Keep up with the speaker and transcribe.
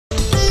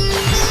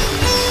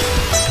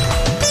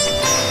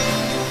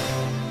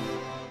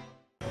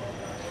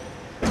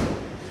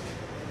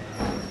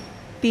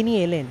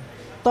তিনি এলেন,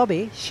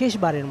 তবে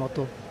শেষবারের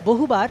মতো।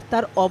 বহুবার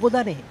তার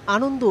অবদানে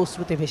আনন্দ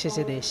অশ্রুতে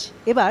ভেসেছে দেশ।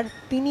 এবার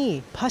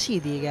তিনি ভাসিয়ে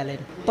দিয়ে গেলেন,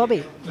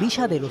 তবে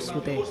বিষাদের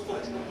অশ্রুতে।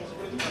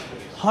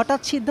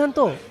 হঠাৎ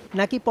সিদ্ধান্ত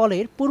নাকি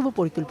পলের পূর্ব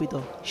পরিকল্পিত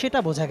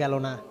সেটা বোঝা গেল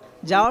না।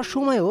 যাওয়ার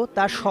সময়ও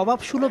তার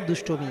স্বভাবসুলভ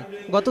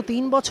দুষ্টুমি। গত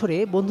 ৩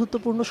 বছরে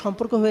বন্ধুত্বপূর্ণ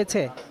সম্পর্ক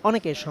হয়েছে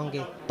অনেকের সঙ্গে,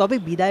 তবে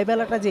বিদায়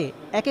বেলাটা যে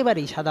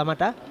একেবারেই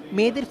সাদামাটা।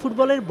 মেয়েদের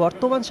ফুটবলের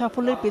বর্তমান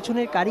সাফল্যের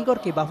পেছনের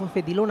কারিগরকে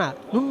বাফুফে দিল না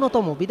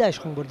ন্যূনতম বিদায়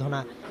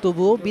সংবর্ধনা।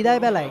 তবুও বিদায়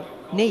বেলায়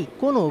নেই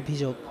কোনো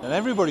অভিযোগ।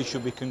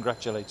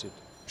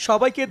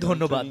 সবাইকে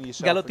ধন্যবাদ।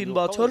 গেল ৩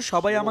 বছর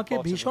সবাই আমাকে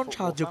ভীষণ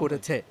সাহায্য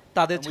করেছে।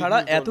 তাদের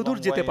ছাড়া এতদূর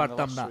যেতে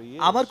পারতাম না।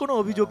 আমার কোনো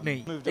অভিযোগ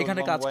নেই।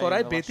 এখানে কাজ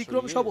করায়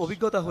ব্যতিক্রম সব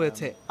অভিজ্ঞতা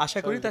হয়েছে।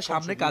 আশা করি তা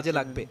সামনে কাজে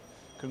লাগবে।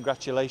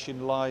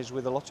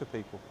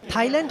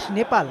 থাইল্যান্ড,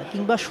 নেপাল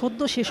কিংবা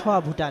সদ্য শেষ হওয়া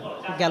ভুটান,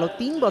 গেল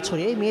 ৩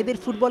 বছরে মেয়েদের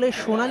ফুটবলের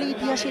সোনালী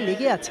ইতিহাসে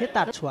লেগে আছে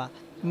তার ছোঁয়া।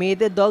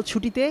 মেয়েদের দল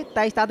ছুটিতে,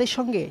 তাই তাদের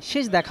সঙ্গে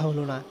শেষ দেখা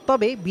হলো না।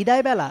 তবে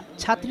বিদায় বেলা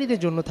ছাত্রীদের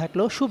জন্য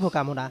থাকলো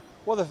শুভকামনা।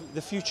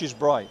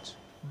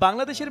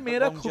 বাংলাদেশের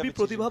মেয়েরা খুবই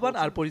প্রতিভাবান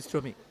আর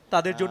পরিশ্রমী।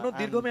 তাদের জন্য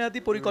দীর্ঘমেয়াদী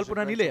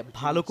পরিকল্পনা নিলে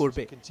ভালো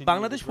করবে।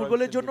 বাংলাদেশ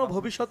ফুটবলের জন্য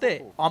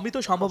ভবিষ্যতে অমিত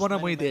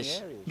সম্ভাবনাময়ী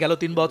দেশ। গেল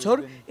 ৩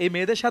 বছর এই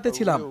মেয়েদের সাথে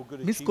ছিলাম,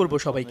 মিস করব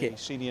সবাইকে।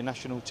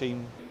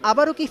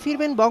 আবারও কি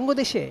ফিরবেন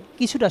বঙ্গদেশে?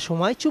 কিছুটা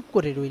সময় চুপ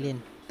করে রইলেন।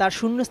 তার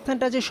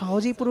শূন্যস্থানটা যে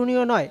সহজেই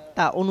পূরণীয় নয়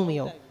তা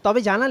অনুমেয়।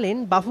 তবে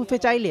জানালেন বাফুফে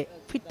চাইলে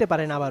ফিরতে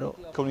পারেন আবারও।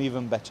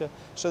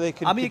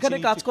 আমি এখানে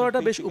কাজ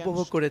করাটা বেশ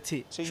উপভোগ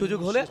করেছি।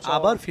 সুযোগ হলে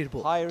আবার ফিরবো,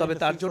 তবে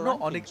তার জন্য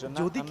অনেক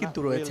যদি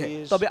কিন্তু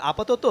রয়েছে। তবে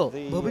আপাতত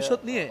ভবিষ্যৎ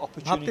নিয়ে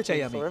ভাবতে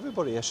চাই আমি।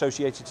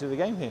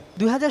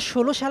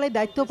 2016 সালে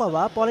দায়িত্ব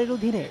পাওয়া পলের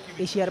অধীনে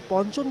এশিয়ার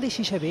 ৫ম দেশ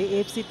হিসেবে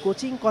এএফসি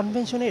কোচিং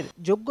কনভেনশনের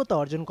যোগ্যতা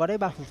অর্জন করে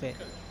বাফুফে।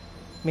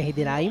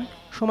 মেহেদী নাইম,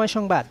 সময়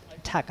সংবাদ,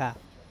 ঢাকা।